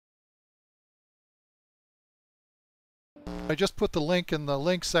I just put the link in the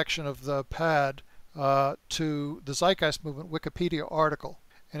link section of the pad to the Zeitgeist Movement Wikipedia article.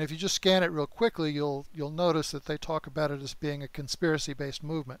 And if you just scan it real quickly, you'll notice that they talk about it as being a conspiracy-based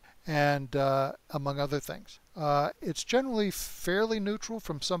movement, and among other things. It's generally fairly neutral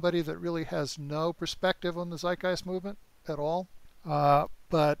from somebody that really has no perspective on the Zeitgeist movement at all,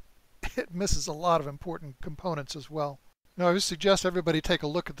 but it misses a lot of important components as well. Now, I would suggest everybody take a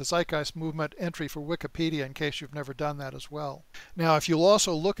look at the Zeitgeist movement entry for Wikipedia in case you've never done that as well. Now, if you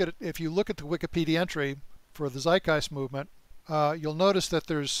look at the Wikipedia entry for the Zeitgeist movement, you'll notice that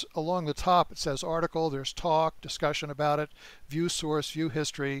there's along the top it says article, there's talk, discussion about it, view source, view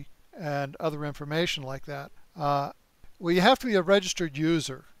history, and other information like that. Well, you have to be a registered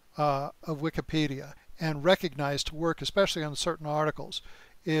user of Wikipedia and recognized to work, especially on certain articles.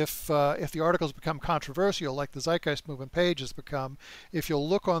 If the articles become controversial, like the Zeitgeist Movement page has become, if you'll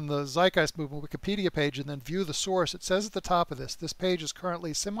look on the Zeitgeist Movement Wikipedia page and then view the source, it says at the top of this page is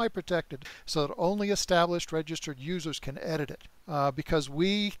currently semi-protected so that only established registered users can edit it. Because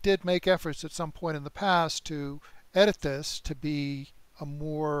we did make efforts at some point in the past to edit this to be a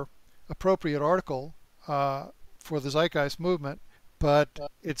more appropriate article for the Zeitgeist Movement, but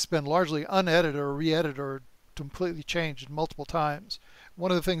it's been largely unedited or re-edited or completely changed multiple times.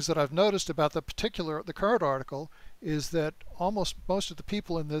 One of the things that I've noticed about the current article is that almost most of the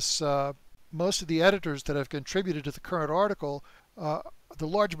people in this, most of the editors that have contributed to the current article, the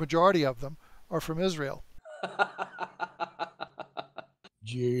large majority of them are from Israel.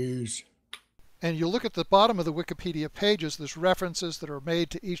 Jews. And you look at the bottom of the Wikipedia pages, there's references that are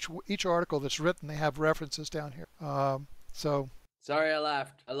made to each article that's written. They have references down here. Sorry, I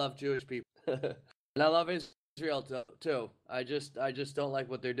laughed. I love Jewish people. And I love Israel too. I just don't like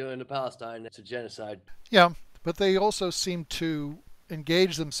what they're doing to Palestine. It's a genocide. Yeah, but they also seem to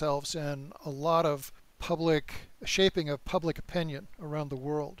engage themselves in a lot of shaping of public opinion around the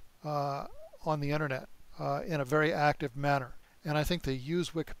world on the internet in a very active manner. And I think they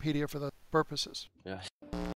use Wikipedia for those purposes. Yeah.